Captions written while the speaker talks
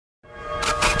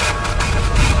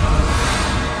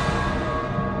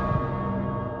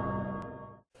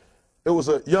it was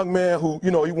a young man who, he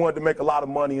wanted to make a lot of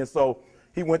money, and so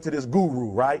he went to this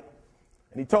guru, right?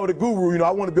 And he told the guru,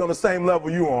 I want to be on the same level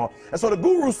you are. And so the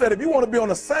guru said, if you want to be on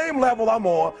the same level I'm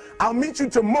on, I'll meet you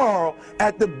tomorrow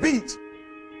at the beach.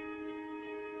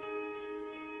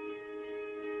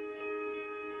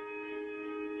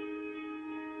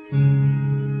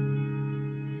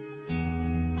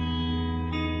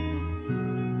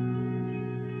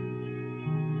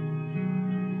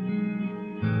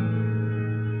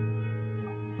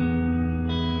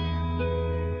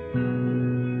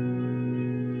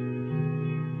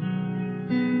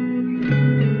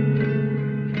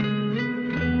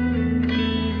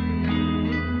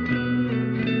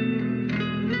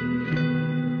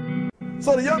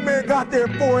 So the young man got there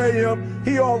at 4 a.m.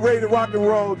 He all ready to rock and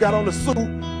roll, got on the suit,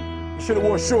 should have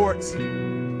wore shorts.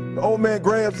 The old man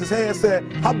grabs his hand and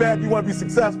said, how bad do you want to be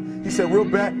successful? He said, real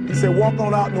bad. He said, walk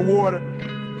on out in the water.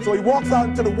 So he walks out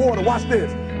into the water. Watch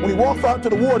this. When he walks out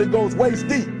into the water, it goes waist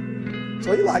deep.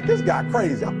 So he like, this guy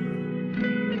crazy.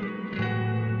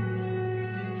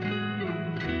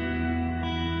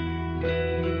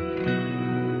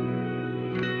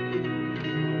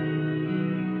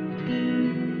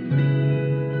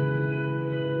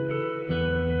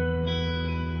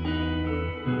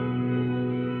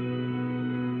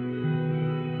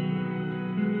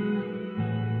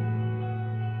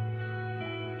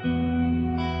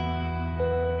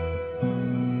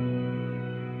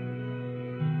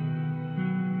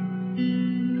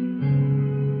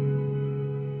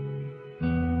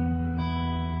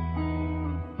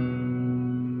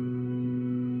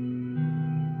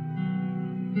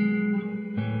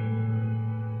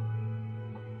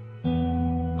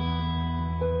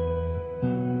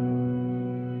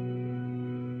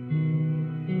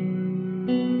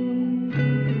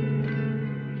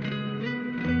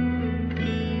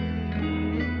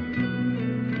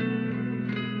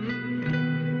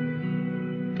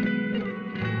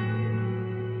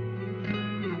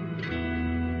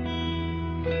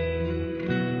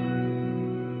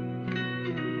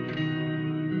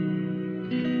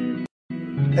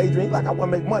 Adrian, like, I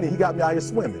want to make money. He got me out here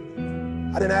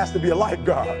swimming. I didn't ask to be a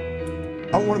lifeguard.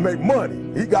 I want to make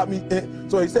money. He got me in.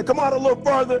 So he said, come out a little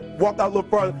further. Walked out a little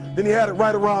further. Then he had it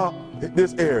right around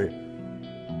this area,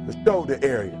 the shoulder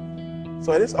area.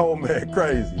 So this old man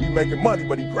crazy. He making money,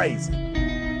 but he crazy.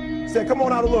 He said, come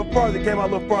on out a little further. He came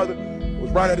out a little further. It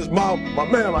was right at his mouth. My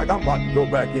man like, I'm about to go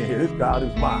back in here. This guy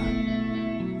is mine.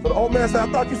 So the old man said,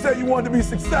 I thought you said you wanted to be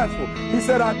successful. He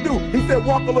said, I do. He said,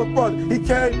 walk a little further. He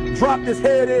came, dropped his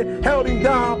head in, held him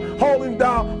down, hold him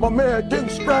down. My man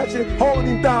didn't scratch it, holding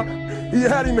him down. He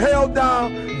had him held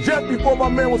down. Just before my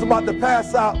man was about to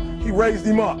pass out, he raised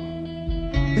him up.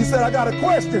 He said, I got a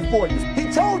question for you.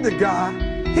 He told the guy,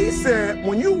 he said,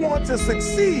 when you want to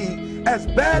succeed as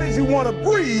bad as you want to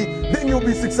breathe, then you'll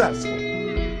be successful.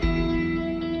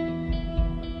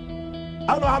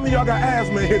 I don't know how many of y'all got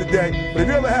asthma in here today, but if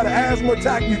you ever had an asthma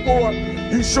attack before,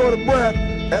 you short of breath,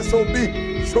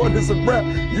 SOB, shortness of breath,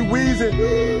 you wheezing.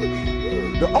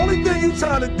 The only thing you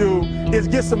trying to do is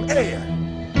get some air.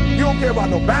 You don't care about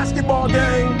no basketball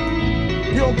game.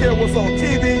 You don't care what's on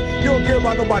TV. You don't care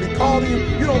about nobody calling you.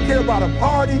 You don't care about a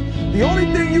party. The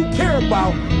only thing you care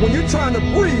about when you're trying to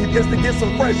breathe is to get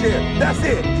some fresh air. That's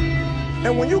it.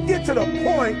 And when you get to the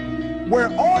point where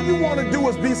all you want to do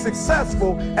is be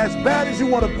successful as bad as you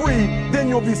want to breathe, then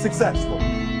you'll be successful.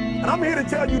 And I'm here to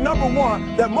tell you, number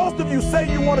one, that most of you say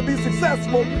you want to be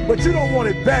successful, but you don't want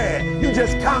it bad. You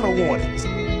just kind of want it.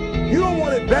 You don't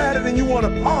want it badder than you want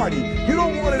to party. You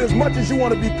don't want it as much as you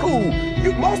want to be cool.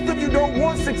 Most of you don't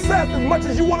want success as much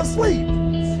as you want to sleep.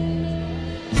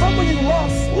 Some of you love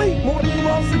sleep more than you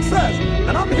love success.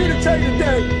 And I'm here to tell you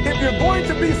today, if you're going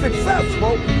to be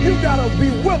successful, you got to be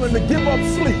willing to give up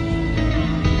sleep.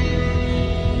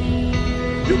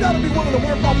 You got to be willing to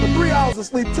work off for 3 hours of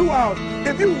sleep, 2 hours.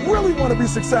 If you really want to be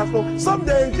successful, some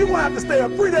days you're going to have to stay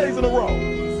up 3 days in a row.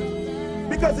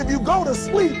 Because if you go to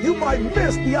sleep, you might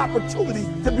miss the opportunity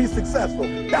to be successful.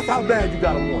 That's how bad you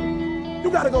got to want it. You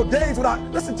got to go days without,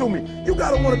 listen to me, you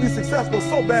got to want to be successful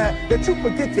so bad that you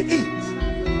forget to eat.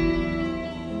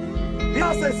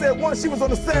 Beyonce said once she was on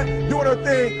the set doing her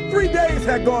thing, 3 days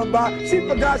had gone by, she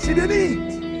forgot she didn't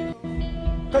eat.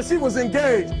 Because she was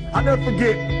engaged. I never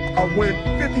forget when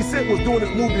 50 Cent was doing his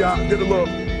movie, I did a little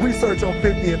research on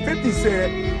 50, and 50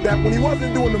 said that when he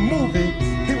wasn't doing the movie,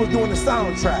 he was doing the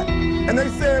soundtrack. And they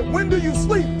said, when do you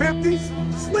sleep, 50?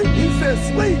 Sleep. He said,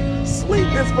 sleep. Sleep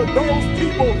is for those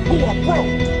people who are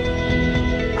broke.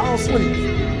 I don't sleep.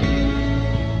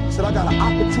 He said, I got an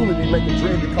opportunity to make a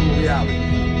dream become a reality.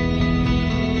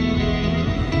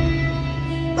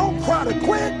 Don't cry to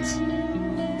quit.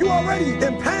 You already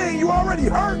in pain, you already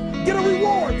hurt. Get a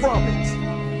reward from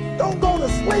it. Don't go to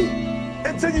sleep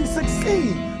until you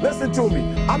succeed. Listen to me.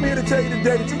 I'm here to tell you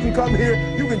today that you can come here,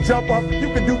 you can jump up,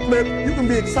 you can do flips, you can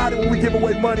be excited when we give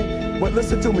away money. But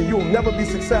listen to me, you'll never be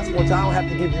successful until I don't have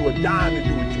to give you a dime to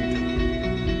do what you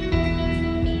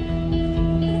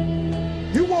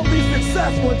do. You won't be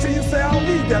successful until you say, I don't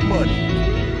need that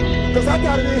money, because I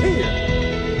got it in here.